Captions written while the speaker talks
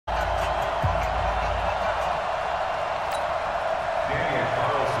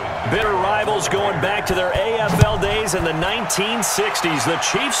Bitter rivals going back to their AFL days in the 1960s. The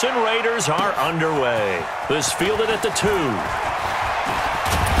Chiefs and Raiders are underway. This fielded at the 2.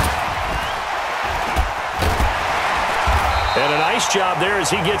 And a nice job there as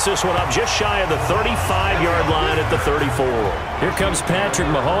he gets this one up just shy of the 35-yard line at the 34. Here comes Patrick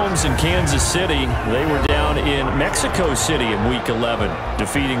Mahomes in Kansas City. They were down in Mexico City in Week 11,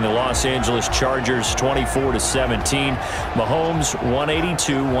 defeating the Los Angeles Chargers 24-17. Mahomes,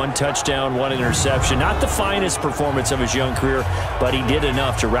 182, 1 touchdown, 1 interception. Not the finest performance of his young career, but he did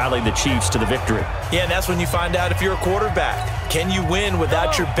enough to rally the Chiefs to the victory. Yeah, and that's when you find out if you're a quarterback. Can you win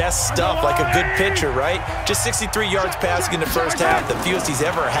without your best stuff, like a good pitcher, right? Just 63 yards passing in the first half, the fewest he's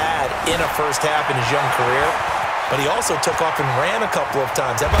ever had in a first half in his young career. But he also took off and ran a couple of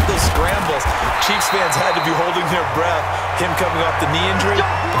times. How about those scrambles? Chiefs fans had to be holding their breath. Him coming off the knee injury,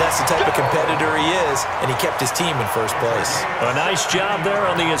 but that's the type of competitor he is, and he kept his team in first place. A nice job there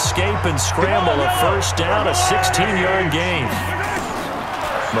on the escape and scramble. A first down, a 16-yard gain.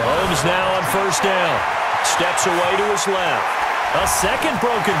 Mahomes now on first down. Steps away to his left. A second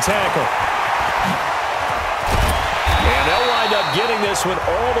broken tackle. And they'll wind up getting this one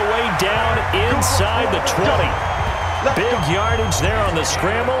all the way down inside the 20. Big yardage there on the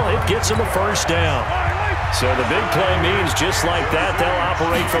scramble. It gets them a first down. So the big play means just like that, they'll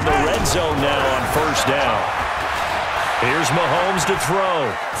operate from the red zone now on first down. Here's Mahomes to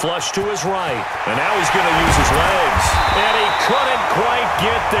throw. Flush to his right. And now he's going to use his legs. And he couldn't quite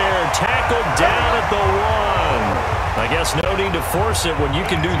get there. Tackled down at the 1. I guess no need to force it when you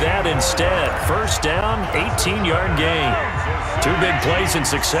can do that instead. First down, 18-yard gain. 2 big plays in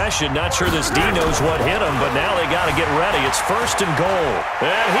succession. Not sure this D knows what hit him, but now they got to get ready. It's first and goal.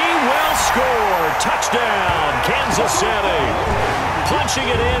 And he will score. Touchdown, Kansas City. Punching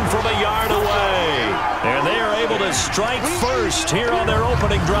it in from a yard away. And they are able to strike first here on their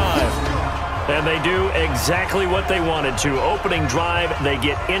opening drive. And they do exactly what they wanted to. Opening drive, they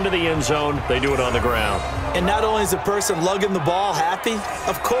get into the end zone. They do it on the ground. And not only is the person lugging the ball happy,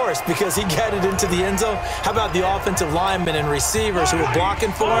 of course, because he got it into the end zone. How about the offensive linemen and receivers who are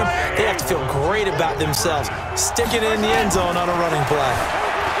blocking for him? They have to feel great about themselves, sticking it in the end zone on a running play.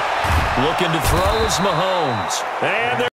 Looking to throw is Mahomes. And